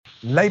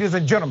Ladies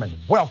and gentlemen,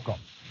 welcome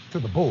to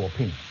the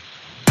Bullpen.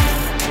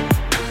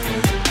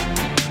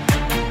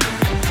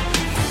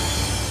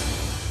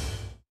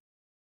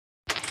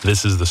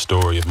 This is the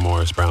story of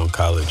Morris Brown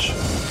College.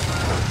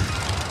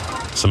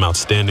 Some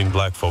outstanding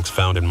black folks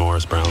founded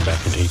Morris Brown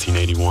back in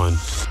 1881.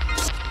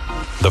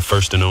 The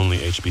first and only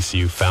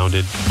HBCU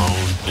founded,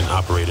 owned, and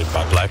operated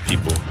by black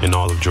people in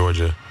all of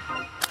Georgia.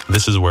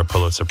 This is where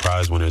Pulitzer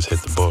Prize winners hit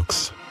the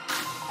books,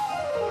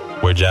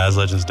 where jazz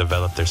legends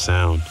developed their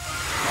sound,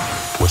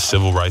 where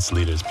civil rights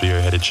leaders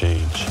spearheaded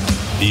change.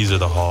 These are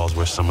the halls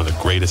where some of the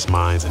greatest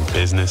minds in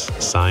business,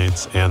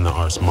 science, and the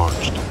arts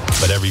marched.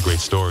 But every great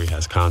story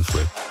has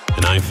conflict.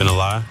 And I ain't finna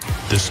lie,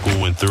 this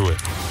school went through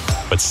it.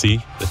 But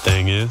see, the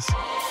thing is,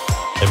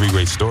 every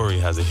great story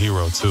has a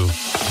hero too.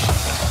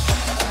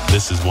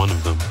 This is one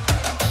of them.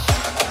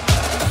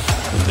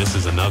 And this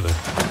is another.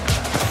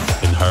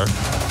 In her,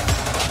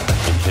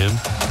 in him,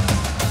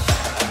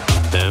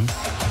 in them,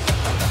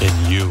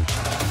 in you.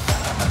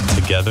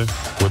 Together,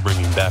 we're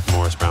bringing back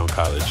Morris Brown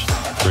College,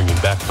 bringing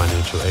back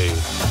financial aid,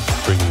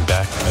 bringing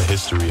back a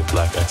history of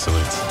black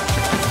excellence.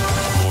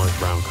 Morris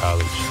Brown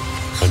College,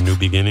 a new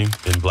beginning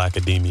in black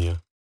academia.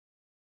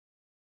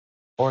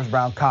 Morris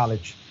Brown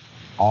College,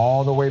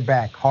 all the way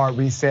back, hard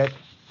reset,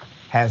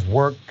 has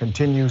worked,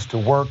 continues to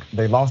work.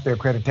 They lost their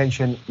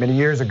accreditation many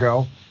years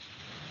ago,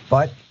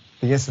 but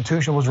the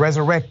institution was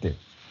resurrected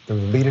through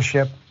the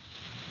leadership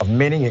of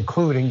many,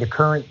 including the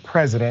current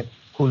president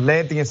who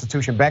led the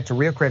institution back to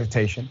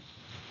reaccreditation,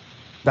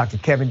 Dr.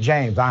 Kevin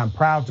James. I am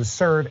proud to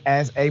serve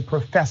as a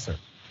professor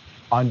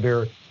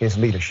under his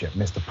leadership.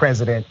 Mr.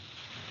 President,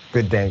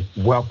 good day.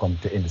 Welcome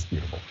to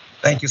Indisputable.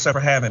 Thank you, sir, for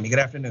having me. Good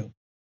afternoon.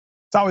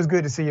 It's always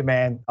good to see you,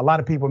 man. A lot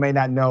of people may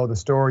not know the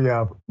story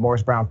of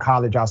Morris Brown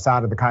College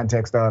outside of the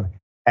context of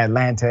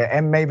Atlanta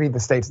and maybe the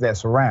states that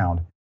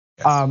surround.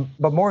 Yes.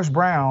 But Morris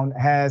Brown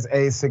has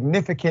a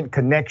significant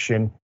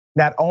connection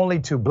not only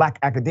to black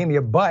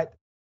academia, but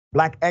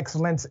black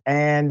excellence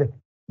and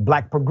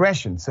black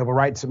progression, civil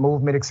rights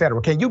movement, et cetera.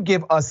 Can you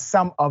give us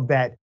some of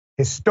that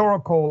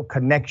historical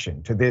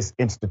connection to this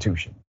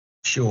institution?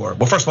 Sure.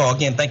 Well, first of all,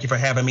 again, thank you for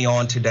having me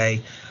on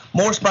today.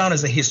 Morris Brown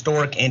is a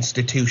historic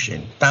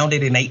institution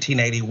founded in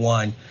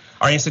 1881.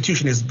 Our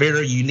institution is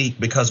very unique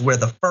because we're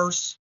the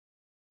first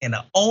and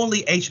the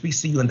only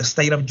HBCU in the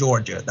state of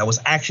Georgia that was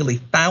actually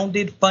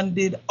founded,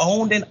 funded,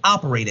 owned, and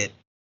operated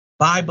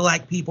by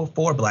black people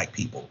for black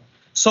people.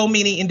 So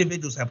many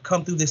individuals have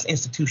come through this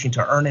institution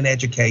to earn an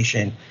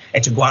education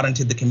and to go out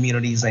into the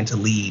communities and to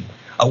lead.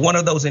 One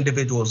of those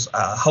individuals,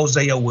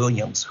 Hosea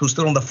Williams, who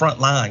stood on the front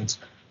lines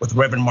with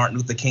Reverend Martin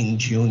Luther King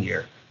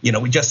Jr.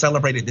 We just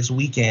celebrated this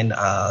weekend,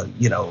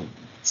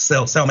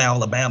 Selma,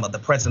 Alabama. The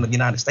president of the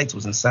United States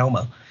was in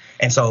Selma.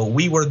 And so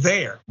we were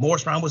there.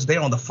 Morris Brown was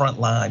there on the front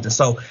lines.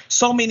 And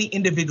so many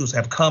individuals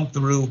have come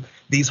through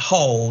these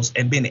halls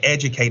and been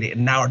educated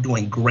and now are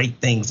doing great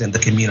things in the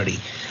community.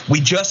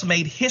 We just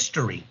made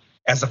history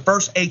as the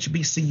first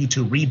HBCU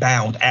to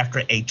rebound after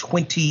a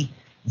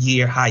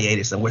 20-year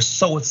hiatus. And we're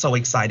so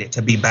excited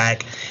to be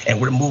back, and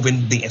we're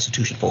moving the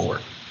institution forward.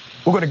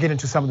 We're going to get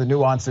into some of the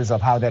nuances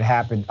of how that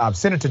happened.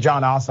 Senator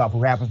Jon Ossoff,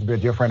 who happens to be a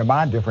dear friend of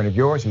mine, dear friend of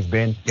yours, he's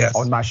been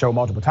on my show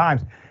multiple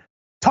times.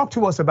 Talk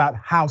to us about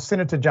how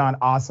Senator Jon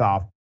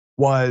Ossoff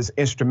was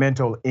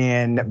instrumental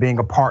in being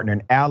a partner,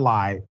 an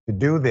ally to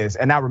do this.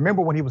 And I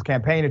remember when he was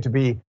campaigning to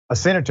be a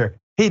senator,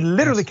 he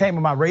literally came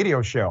on my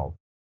radio show,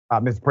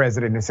 Mr.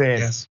 President, and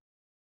said,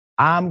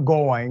 I'm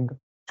going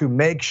to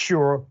make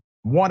sure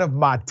one of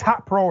my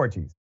top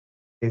priorities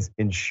is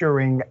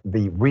ensuring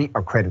the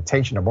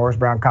reaccreditation of Morris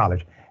Brown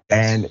College.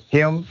 And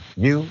him,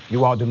 you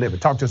all delivered.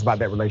 Talk to us about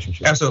that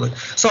relationship. Absolutely.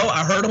 So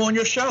I heard him on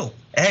your show.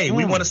 Hey,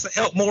 we want to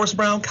help Morris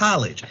Brown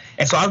College.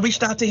 And so I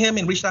reached out to him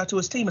and reached out to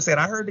his team and said,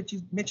 I heard that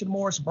you mentioned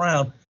Morris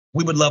Brown.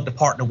 We would love to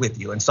partner with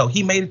you. And so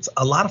he made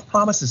a lot of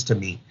promises to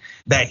me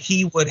that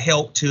he would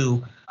help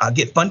to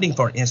get funding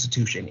for an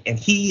institution. And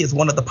he is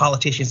one of the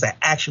politicians that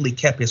actually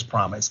kept his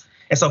promise.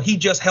 And so he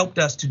just helped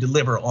us to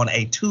deliver on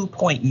a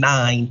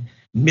 $2.9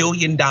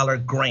 million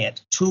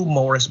grant to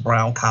Morris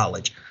Brown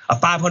College.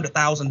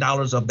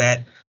 $500,000 of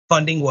that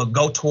funding will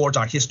go towards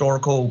our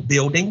historical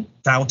building,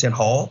 Fountain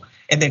Hall,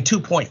 and then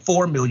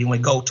 2.4 million will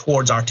go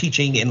towards our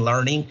teaching and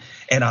learning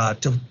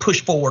and to push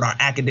forward our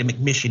academic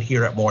mission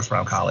here at Morris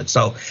Brown College.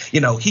 So,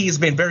 he has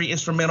been very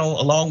instrumental,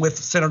 along with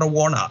Senator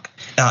Warnock,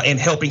 in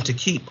helping to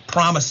keep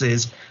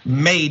promises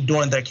made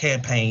during their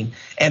campaign,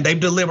 and they've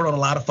delivered on a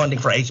lot of funding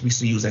for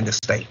HBCUs in this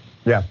state.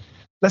 Yeah,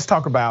 let's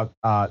talk about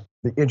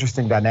the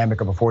interesting dynamic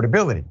of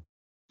affordability.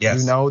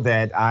 Yes. You know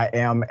that I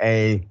am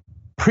a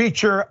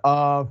preacher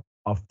of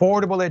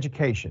affordable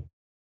education.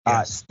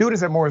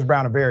 Students at Morris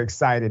Brown are very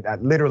excited.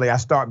 Literally, I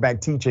start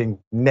back teaching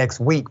next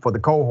week for the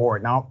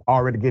cohort, and I'm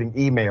already getting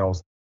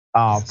emails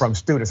from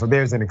students. So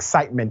there's an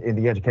excitement in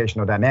the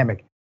educational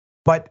dynamic.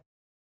 But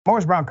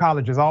Morris Brown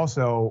College is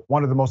also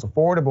one of the most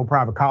affordable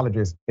private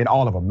colleges in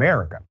all of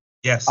America.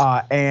 Yes.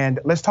 And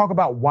let's talk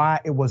about why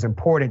it was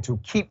important to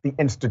keep the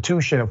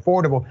institution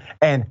affordable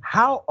and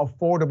how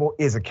affordable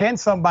is it? Can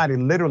somebody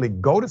literally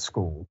go to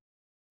school,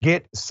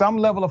 get some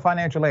level of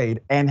financial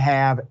aid and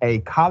have a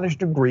college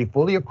degree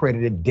fully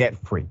accredited,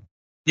 debt-free.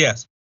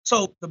 Yes.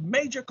 So the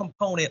major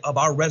component of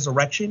our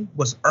resurrection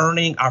was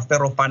earning our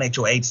federal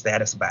financial aid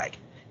status back.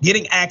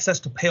 Getting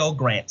access to Pell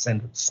Grants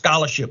and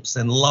scholarships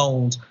and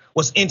loans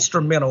was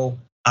instrumental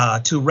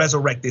to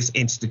resurrect this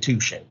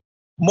institution.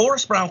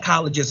 Morris Brown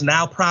College is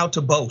now proud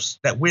to boast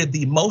that we're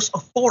the most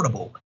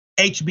affordable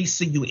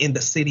HBCU in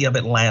the city of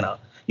Atlanta.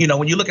 You know,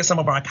 when you look at some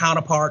of our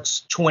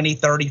counterparts, $20,000,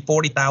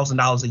 $30,000,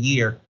 $40,000 a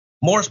year,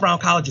 Morris Brown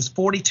College is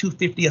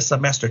 $4,250 a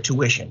semester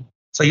tuition.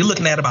 So you're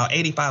looking at about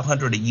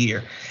 $8,500 a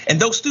year. And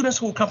those students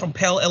who come from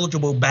Pell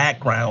eligible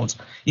backgrounds,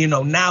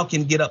 now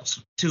can get up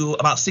to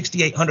about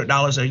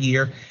 $6,800 a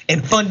year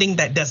in funding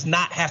that does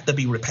not have to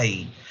be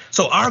repaid.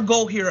 So our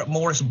goal here at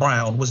Morris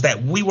Brown was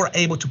that we were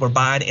able to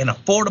provide an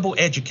affordable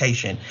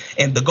education.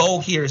 And the goal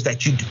here is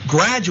that you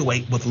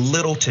graduate with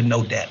little to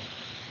no debt.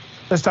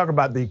 Let's talk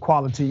about the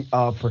quality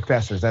of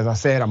professors. As I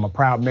said, I'm a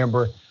proud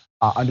member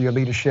under your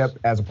leadership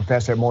as a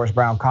professor at Morris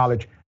Brown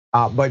College.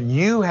 But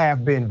you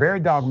have been very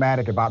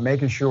dogmatic about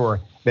making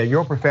sure that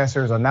your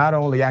professors are not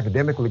only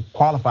academically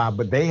qualified,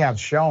 but they have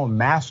shown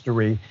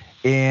mastery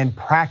in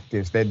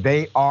practice, that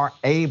they are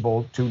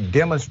able to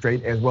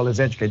demonstrate as well as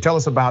educate. Tell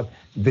us about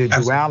the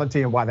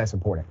duality and why that's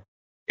important.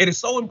 It is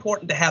so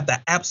important to have the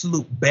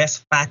absolute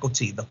best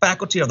faculty. The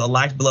faculty are the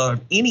lifeblood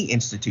of any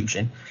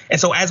institution. And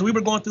so as we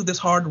were going through this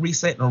hard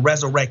reset and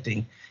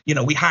resurrecting,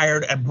 we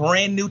hired a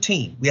brand new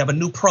team. We have a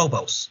new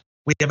provost.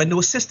 We have a new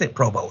assistant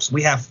provost.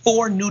 We have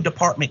 4 new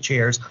department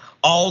chairs,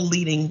 all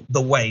leading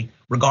the way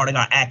regarding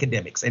our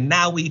academics. And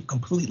now we've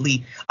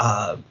completely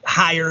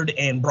hired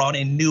and brought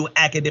in new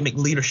academic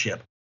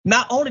leadership.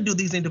 Not only do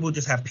these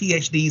individuals have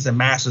PhDs and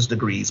master's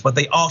degrees, but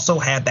they also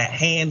have that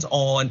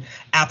hands-on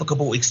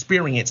applicable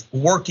experience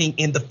working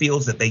in the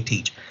fields that they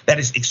teach. That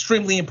is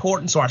extremely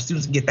important so our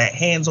students can get that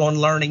hands-on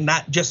learning,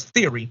 not just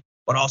theory,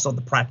 but also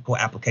the practical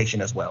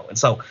application as well. And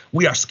so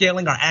we are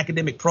scaling our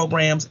academic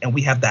programs and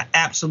we have the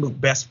absolute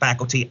best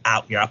faculty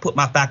out here. I put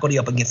my faculty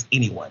up against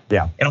anyone.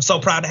 Yeah. And I'm so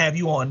proud to have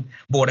you on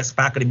board as a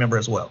faculty member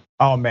as well.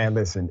 Oh man,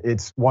 listen,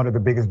 it's one of the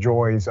biggest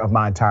joys of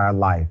my entire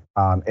life,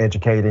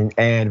 educating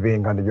and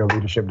being under your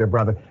leadership, dear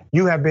brother.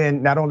 You have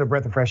been not only a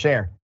breath of fresh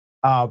air.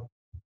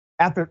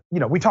 After,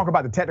 we talk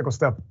about the technical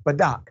stuff, but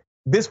Doc,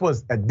 this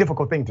was a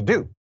difficult thing to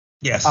do.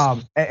 Yes.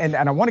 And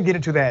I want to get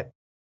into that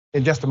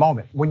in just a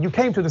moment. When you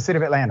came to the city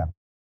of Atlanta,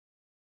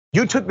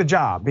 you took the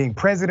job being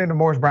president of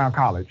Morris Brown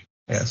College.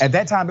 Yes. At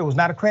that time, it was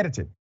not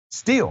accredited.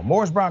 Still,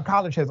 Morris Brown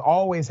College has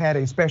always had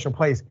a special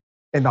place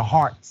in the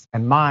hearts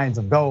and minds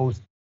of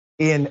those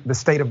in the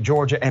state of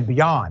Georgia and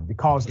beyond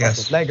because of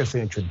the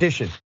legacy and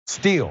tradition.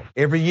 Still,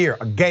 every year,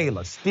 a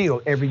gala,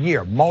 still every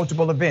year,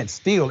 multiple events,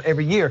 still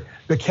every year.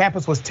 The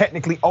campus was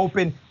technically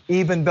open,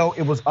 even though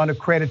it was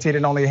unaccredited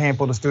and only a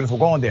handful of students were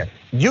going there.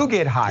 You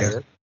get hired.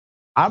 Yes.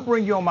 I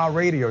bring you on my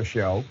radio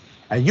show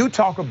and you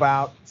talk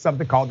about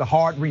something called the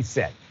hard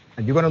reset.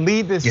 And you're gonna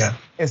lead this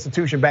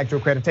institution back to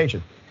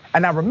accreditation.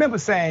 And I remember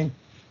saying,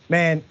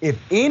 man, if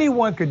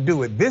anyone could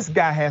do it, this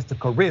guy has the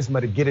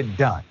charisma to get it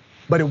done.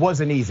 But it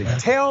wasn't easy.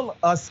 Tell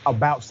us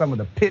about some of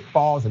the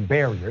pitfalls and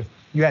barriers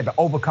you had to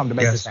overcome to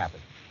make this happen.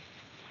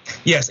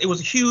 Yes, it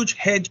was a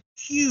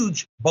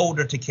huge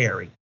boulder to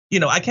carry.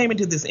 I came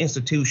into this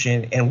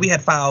institution and we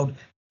had filed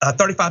a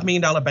 $35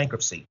 million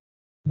bankruptcy.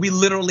 We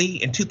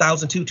literally in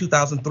 2002,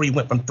 2003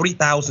 went from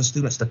 3,000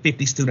 students to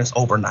 50 students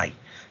overnight.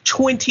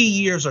 20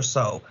 years or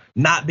so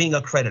not being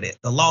accredited,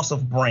 the loss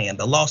of brand,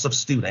 the loss of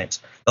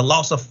students, the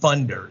loss of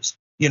funders.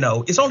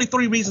 It's only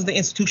 3 reasons the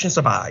institution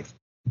survived: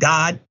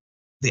 God,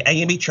 the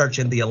AME Church,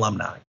 and the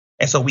alumni.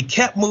 And so we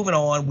kept moving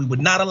on. We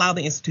would not allow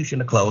the institution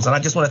to close. And I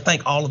just want to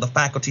thank all of the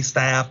faculty,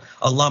 staff,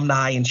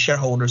 alumni, and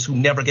shareholders who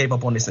never gave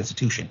up on this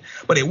institution.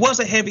 But it was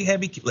a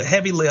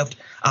heavy lift.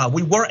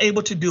 We were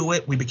able to do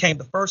it. We became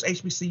the first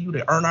HBCU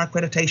to earn our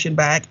accreditation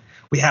back.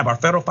 We have our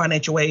federal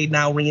financial aid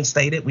now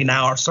reinstated. We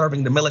now are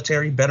serving the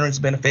military, veterans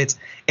benefits.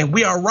 And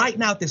we are right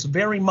now at this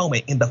very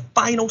moment in the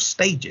final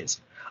stages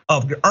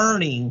of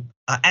earning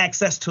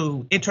access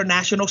to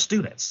international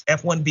students,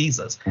 F1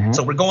 visas.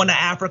 So we're going to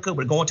Africa,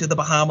 we're going to the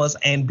Bahamas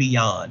and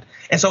beyond.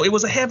 And so it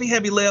was a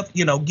heavy lift,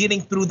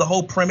 getting through the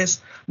whole premise.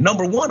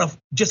 Number one of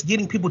just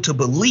getting people to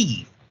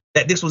believe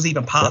that this was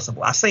even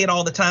possible. I say it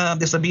all the time,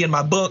 this will be in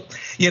my book,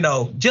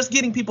 just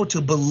getting people to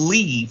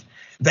believe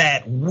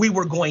that we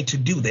were going to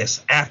do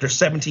this after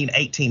 17,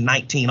 18,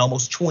 19,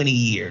 almost 20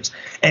 years.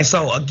 And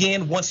so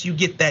again, once you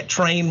get that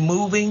train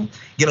moving,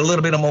 get a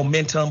little bit of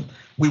momentum,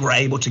 we were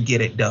able to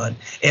get it done.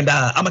 And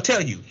I'm gonna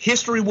tell you,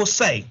 history will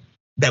say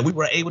that we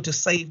were able to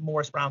save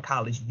Morris Brown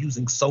College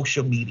using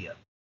social media.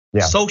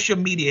 Yeah. Social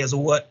media is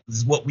what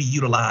we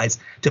utilize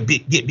to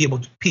get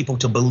people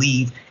to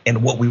believe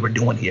in what we were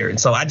doing here. And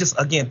so I just,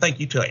 again, thank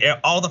you to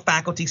all the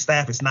faculty,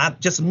 staff. It's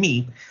not just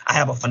me. I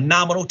have a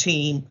phenomenal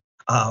team,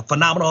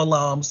 phenomenal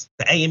alums,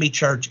 the AME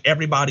Church,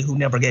 everybody who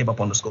never gave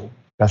up on the school.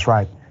 That's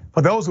right.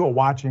 For those who are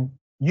watching,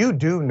 you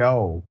do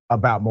know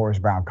about Morris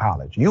Brown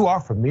College. You are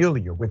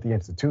familiar with the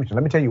institution.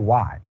 Let me tell you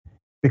why.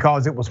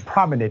 because it was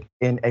prominent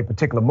in a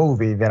particular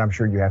movie that I'm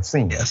sure you have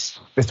seen. Yes.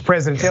 Mr.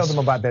 President, tell them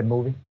about that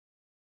movie.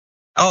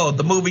 Oh,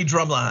 the movie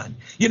Drumline.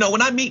 You know,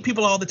 when I meet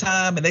people all the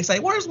time and they say,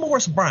 "Where's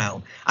Morris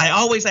Brown?" I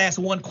always ask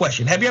one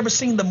question: have you ever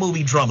seen the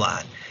movie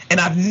Drumline? And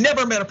I've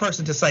never met a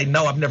person to say,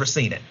 "No, I've never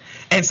seen it."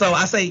 And so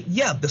I say,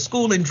 "Yeah, the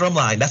school in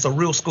Drumline, that's a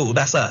real school,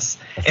 that's us."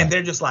 And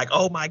they're just like,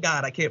 "Oh my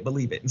God, I can't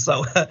believe it." And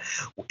so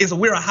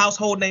we're a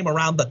household name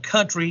around the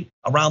country,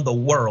 around the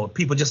world.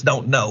 People just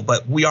don't know,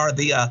 but we are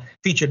the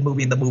featured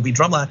movie in the movie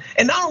Drumline.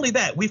 And not only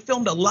that, we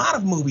filmed a lot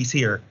of movies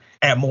here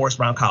at Morris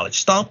Brown College.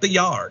 Stomp the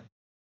Yard,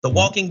 The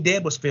Walking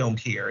Dead was filmed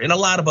here, and a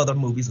lot of other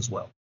movies as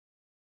well.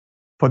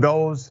 For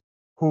those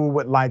who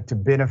would like to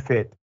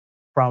benefit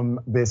from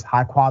this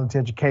high quality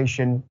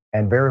education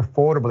and very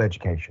affordable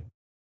education,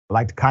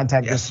 like to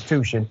contact the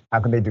institution,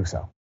 how can they do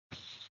so?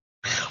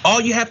 All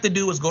you have to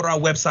do is go to our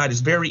website. It's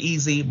very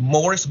easy,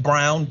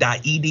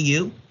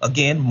 morrisbrown.edu.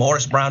 Again,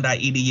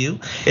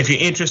 morrisbrown.edu. If you're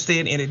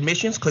interested in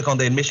admissions, click on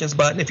the admissions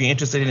button. If you're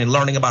interested in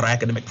learning about our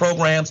academic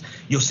programs,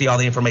 you'll see all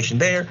the information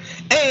there.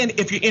 And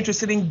if you're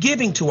interested in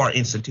giving to our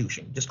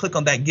institution, just click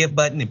on that give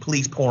button and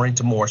please pour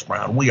into Morris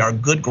Brown. We are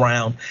good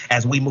ground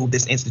as we move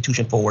this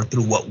institution forward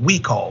through what we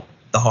call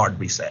the hard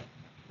reset.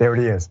 There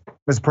it is.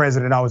 Mr.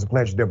 President, always a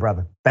pleasure, dear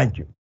brother. Thank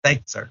you. Thank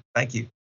you, sir. Thank you.